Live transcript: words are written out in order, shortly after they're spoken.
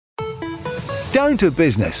Down to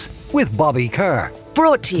Business with Bobby Kerr.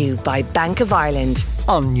 Brought to you by Bank of Ireland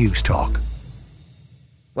on News Talk.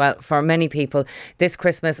 Well, for many people, this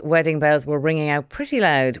Christmas, wedding bells were ringing out pretty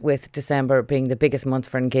loud, with December being the biggest month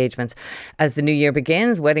for engagements. As the new year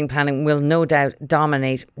begins, wedding planning will no doubt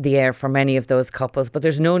dominate the air for many of those couples, but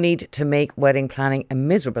there's no need to make wedding planning a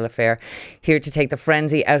miserable affair. Here to take the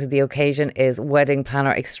frenzy out of the occasion is wedding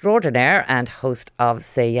planner extraordinaire and host of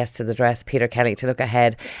Say Yes to the Dress, Peter Kelly, to look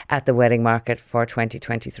ahead at the wedding market for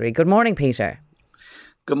 2023. Good morning, Peter.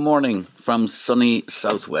 Good morning from sunny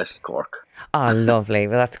southwest Cork. Oh, lovely.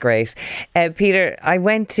 Well, that's great. Peter, I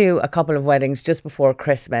went to a couple of weddings just before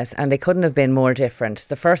Christmas and they couldn't have been more different.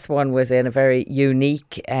 The first one was in a very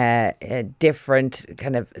unique, different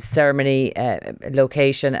kind of ceremony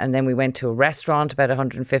location, and then we went to a restaurant, about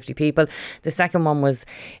 150 people. The second one was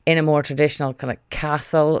in a more traditional kind of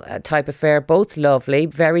castle type affair, both lovely,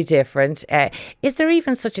 very different. Is there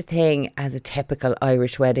even such a thing as a typical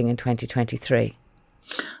Irish wedding in 2023?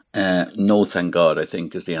 No, thank God, I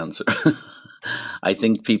think is the answer. I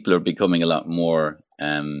think people are becoming a lot more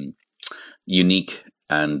unique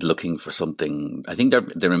and looking for something. I think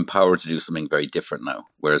they're empowered to do something very different now.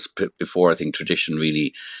 Whereas before, I think tradition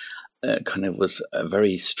really kind of was a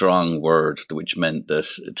very strong word, which meant that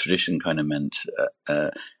tradition kind of meant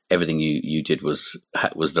everything you did was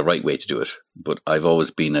the right way to do it. But I've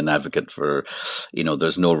always been an advocate for,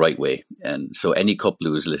 there's no right way. And so any couple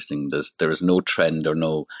who is listening, there is no trend or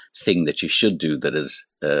no thing that you should do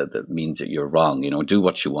that means that you're wrong. Do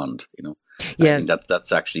what you want, Yeah. I think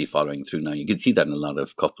that's actually following through now. You can see that in a lot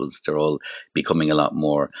of couples. They're all becoming a lot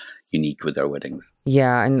more unique with their weddings.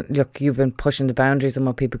 Yeah, and look, you've been pushing the boundaries on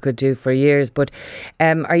what people could do for years, but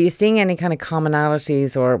are you seeing any kind of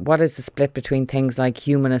commonalities, or what is the split between things like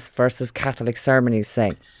humanist versus Catholic ceremonies,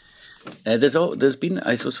 say? There's been,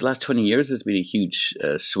 I suppose, for the last 20 years, there's been a huge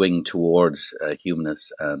swing towards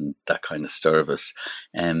humanist and that kind of service.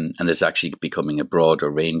 And there's actually becoming a broader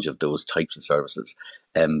range of those types of services.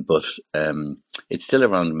 But it's still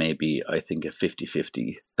around maybe, I think, a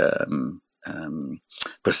 50-50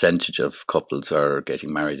 percentage of couples are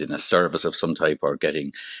getting married in a service of some type or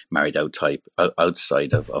getting married outside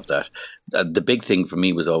of that. The big thing for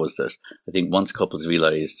me was always that I think once couples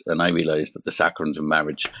realised, and I realised, that the sacrament of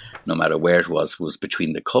marriage, no matter where it was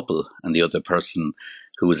between the couple, and the other person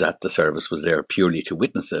who was at the service was there purely to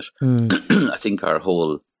witness it. I think our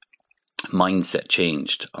whole mindset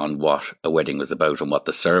changed on what a wedding was about and what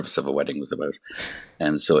the service of a wedding was about.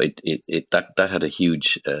 And so that had a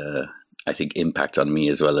huge I think impact on me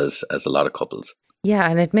as well as a lot of couples. Yeah,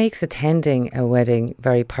 and it makes attending a wedding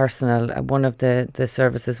very personal. One of the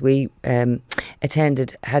services we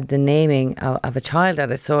attended had the naming of a child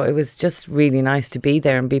at it, so it was just really nice to be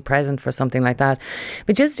there and be present for something like that.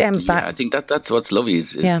 But just I think that's what's lovely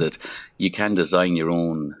is that you can design your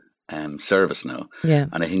own service now. Yeah.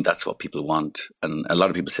 And I think that's what people want. And a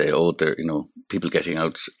lot of people say, they're, people getting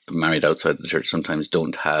married outside the church sometimes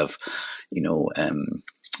don't have,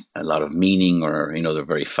 a lot of meaning, or, they're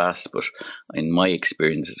very fast. But in my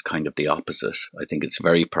experience, it's kind of the opposite. I think it's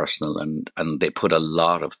very personal, and they put a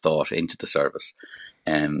lot of thought into the service.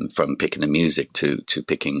 From picking the music to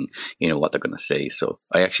picking, what they're going to say. So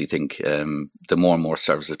I actually think the more and more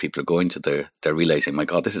services people are going to, they're realising, my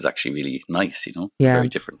God, this is actually really nice, very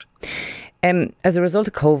different. As a result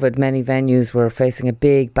of COVID, many venues were facing a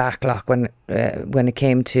big backlog when it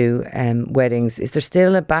came to weddings. Is there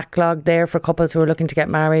still a backlog there for couples who are looking to get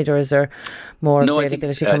married, or is there more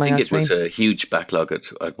availability coming on stream? I think it was a huge backlog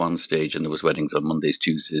at one stage, and there was weddings on Mondays,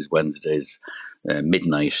 Tuesdays, Wednesdays,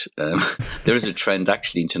 midnight. There is a trend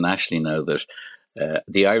actually internationally now that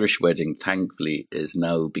the Irish wedding, thankfully, is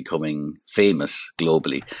now becoming famous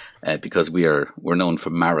globally because we're known for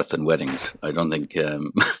marathon weddings. I don't think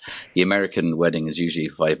the American wedding is usually a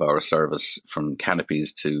 5-hour service from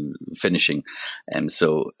canopies to finishing, and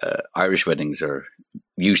so Irish weddings are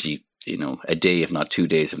usually a day, if not 2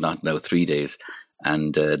 days, if not now 3 days.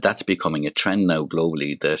 And that's becoming a trend now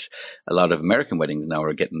globally, that a lot of American weddings now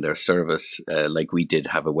are getting their service like we did,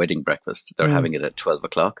 have a wedding breakfast. They're having it at 12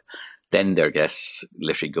 o'clock. Then their guests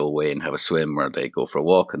literally go away and have a swim, or they go for a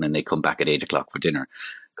walk, and then they come back at 8 o'clock for dinner,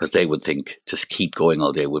 because they would think just keep going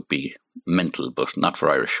all day would be mental, but not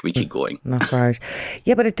for Irish. We keep going. Not for Irish.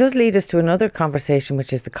 Yeah, but it does lead us to another conversation,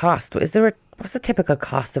 which is the cost. What's the typical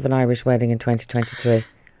cost of an Irish wedding in 2023?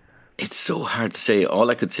 It's so hard to say. All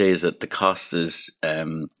I could say is that the cost is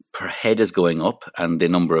per head is going up and the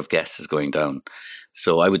number of guests is going down.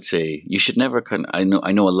 So I would say you should never I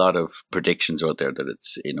know a lot of predictions out there that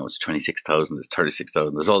it's 26,000, it's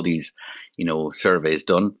 36,000. There's all these surveys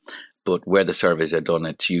done, But where the surveys are done,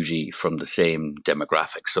 it's usually from the same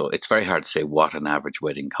demographic. So it's very hard to say what an average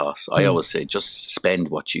wedding costs. I always say just spend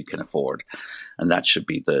what you can afford. And that should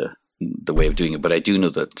be the way of doing it. But I do know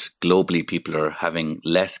that globally people are having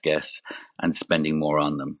less guests and spending more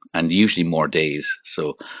on them, and usually more days.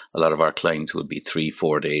 So a lot of our clients will be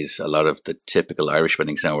 3-4 days. A lot of the typical Irish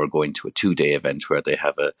weddings now are going to a 2-day event where they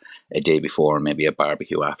have a day before and maybe a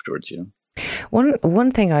barbecue afterwards, you know. One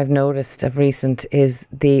thing I've noticed of recent is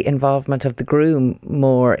the involvement of the groom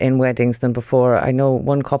more in weddings than before. I know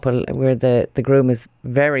one couple where the groom is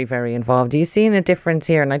very, very involved. Are you seeing a difference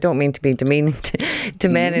here? And I don't mean to be demeaning to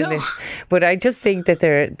men in this, but I just think that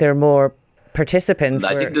they're more participants.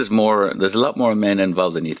 I think there's a lot more men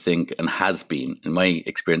involved than you think, and has been. In my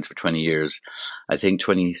experience for 20 years, I think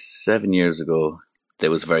 27 years ago, there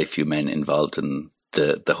was very few men involved in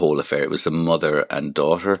the whole affair. It was a mother and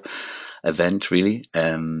daughter event, really.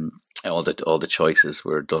 All the choices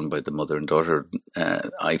were done by the mother and daughter.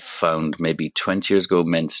 I found maybe 20 years ago,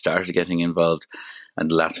 men started getting involved,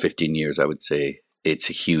 and the last 15 years, I would say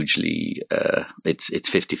it's a hugely, it's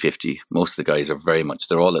 50-50. Most of the guys are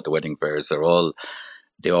they're all at the wedding fairs. They're all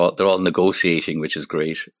negotiating, which is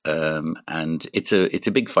great. And it's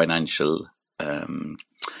a big financial,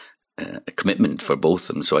 commitment for both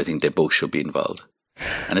of them. So I think they both should be involved.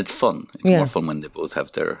 And it's fun. It's more fun when they both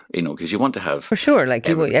have their, because you want to have... For sure, like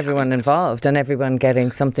everyone involved and everyone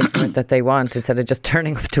getting something from it that they want instead of just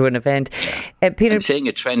turning up to an event. Peter... And saying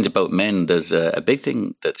a trend about men, there's a big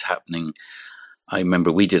thing that's happening. I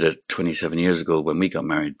remember we did it 27 years ago when we got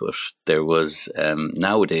married, but there was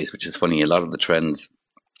nowadays, which is funny, a lot of the trends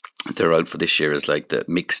they're out for this year is like the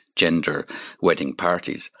mixed gender wedding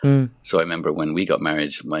parties. So I remember when we got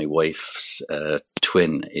married, my wife's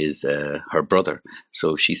twin is her brother.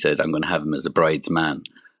 So she said, I'm going to have him as a bride's man.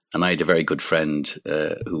 And I had a very good friend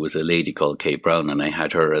who was a lady called Kate Brown, and I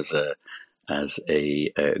had her as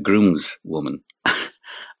a groom's woman.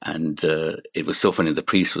 And it was so funny. The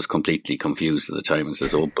priest was completely confused at the time and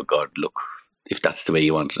says, oh, but God, look, if that's the way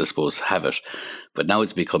you want it, I suppose, have it. But now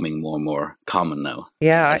it's becoming more and more common now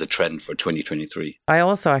as a trend for 2023. I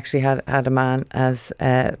also actually had a man as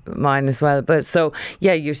mine as well. But so,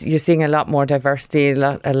 yeah, you're seeing a lot more diversity,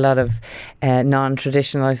 a lot of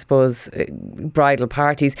non-traditional, I suppose, bridal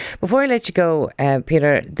parties. Before I let you go,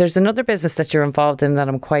 Peter, there's another business that you're involved in that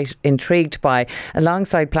I'm quite intrigued by.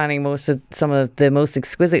 Alongside planning some of the most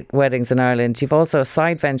exquisite weddings in Ireland, you've also a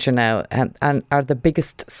side venture now and are the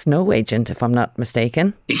biggest snow agent, if I'm not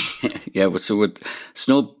mistaken. Yeah, so with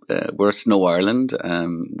Snow, we're Snow Ireland.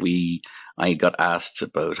 I got asked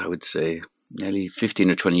about, I would say, nearly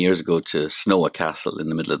 15 or 20 years ago to snow a castle in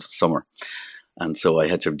the middle of the summer. And so I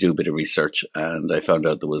had to do a bit of research, and I found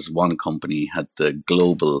out there was one company had the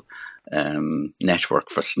global network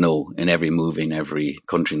for snow in every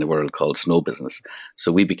country in the world called Snow Business.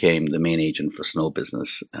 So we became the main agent for Snow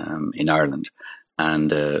Business in Ireland.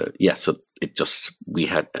 And so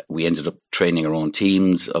we ended up training our own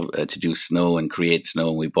teams to do snow and create snow,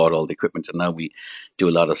 and we bought all the equipment, and now we do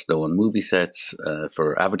a lot of snow on movie sets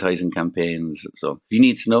for advertising campaigns. So if you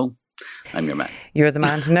need snow, I'm your man. You're the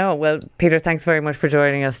man to know. Well, Peter, thanks very much for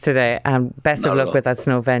joining us today, and best of luck with that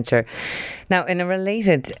snow venture. Now, in a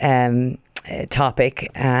related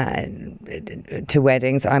topic to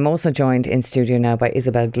weddings, I'm also joined in studio now by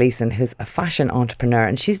Isabel Gleeson, who's a fashion entrepreneur,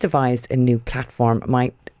 and she's devised a new platform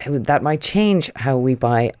that might change how we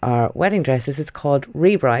buy our wedding dresses. It's called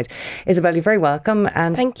Rebride. Isabel, you're very welcome,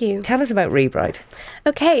 and thank you. Tell us about Rebride.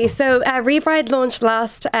 Okay, so Rebride launched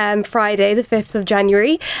last Friday, the 5th of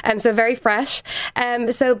January, so very fresh.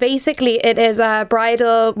 So basically it is a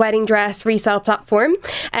bridal wedding dress resale platform.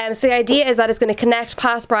 So the idea is that it's going to connect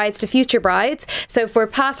past brides to future brides. So for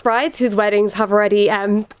past brides whose weddings have already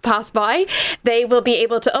passed by, they will be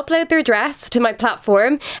able to upload their dress to my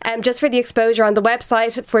platform just for the exposure on the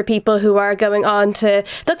website for people who are going on to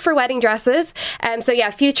look for wedding dresses. So yeah,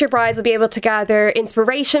 future brides will be able to gather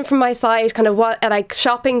inspiration from my site, kind of like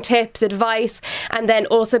shopping tips, advice, and then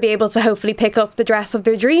also be able to hopefully pick up the dress of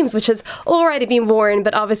their dreams, which has already been worn,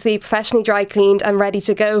 but obviously professionally dry cleaned and ready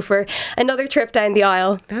to go for another trip down the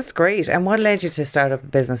aisle. That's great. And what led you to start up a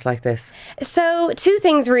business like this? So two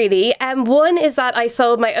things really. One is that I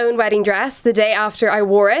sold my own wedding dress the day after I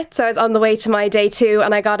wore it. So I was on the way to my day 2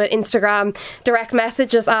 and I got an Instagram direct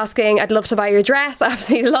message just asking, I'd love to buy your dress. I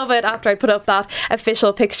absolutely love it, after I put up that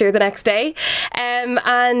official picture the next day.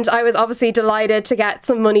 And I was obviously delighted to get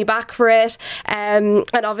some money back for it. And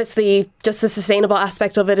obviously just the sustainable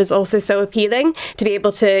aspect of it is also so appealing, to be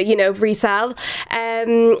able to, resell.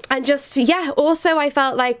 And just, also I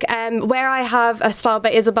felt like where I have a Style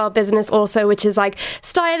by Isabel business also, which is like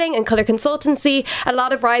styling and colour consultancy, a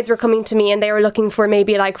lot of brides were coming to me and they were looking for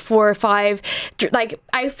maybe like 4 or 5 like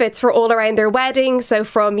outfits for all around their wedding. So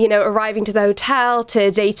from, arriving to the hotel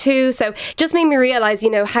to day 2. So just made me realise,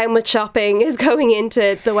 how much shopping is going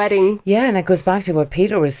into the wedding. Yeah, and it goes back to what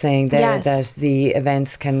Peter was saying there, Yes. that the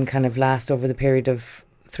events can kind of last over the period of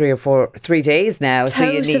 3 days now.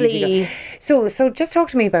 Totally. So you need to go. So just talk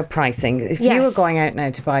to me about pricing. If you were Yes. going out now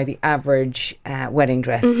to buy the average wedding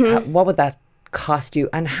dress, what would that cost you,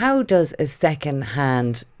 and how does a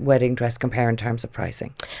second-hand wedding dress compare in terms of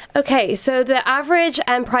pricing? Okay, so the average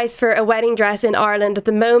price for a wedding dress in Ireland at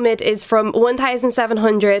the moment is from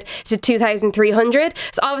 1,700 to 2,300.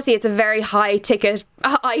 So obviously it's a very high ticket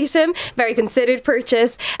item, very considered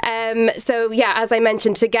purchase. So yeah, as I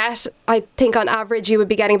mentioned, to get, I think on average you would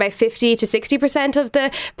be getting about 50 to 60% of the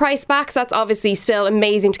price back. So that's obviously still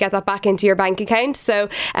amazing to get that back into your bank account. So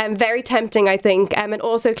very tempting, I think, and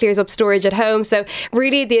also clears up storage at home. So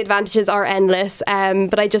really the advantages are endless.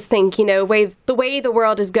 But I just think, the way the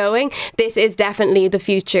world is going, this is definitely the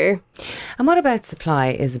future. And what about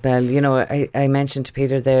supply, Isabel? I mentioned to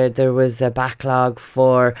Peter there was a backlog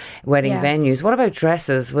for wedding venues. What about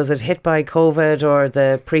dresses? Was it hit by COVID or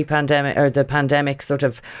the pre-pandemic or the pandemic sort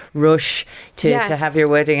of rush to have your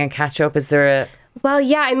wedding and catch up? Is there a... Well,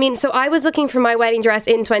 yeah, so I was looking for my wedding dress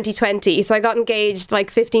in 2020. So I got engaged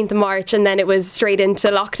like 15th of March and then it was straight into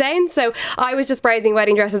lockdown. So I was just browsing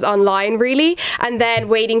wedding dresses online, really, and then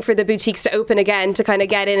waiting for the boutiques to open again to kind of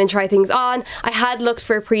get in and try things on. I had looked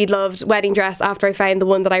for a pre-loved wedding dress after I found the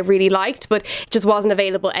one that I really liked, but it just wasn't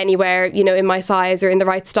available anywhere, in my size or in the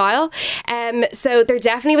right style. So there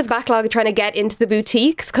definitely was backlog trying to get into the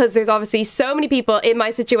boutiques, because there's obviously so many people in my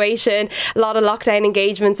situation, a lot of lockdown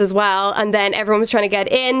engagements as well, and then everyone was trying to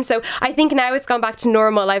get in. So I think now it's gone back to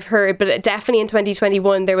normal, I've heard, but definitely in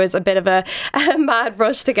 2021 there was a bit of a mad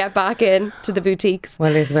rush to get back in to the boutiques.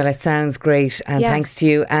 Well, Isabel, it sounds great, and thanks to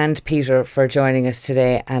you and Peter for joining us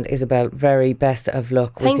today. And Isabel, very best of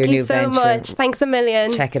luck with your new venture. Thank you so much. Thanks a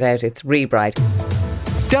million. Check it out. It's Rebride.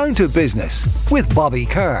 Down to Business with Bobby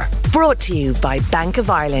Kerr. Brought to you by Bank of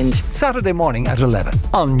Ireland. Saturday morning at 11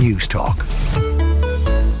 on News Talk.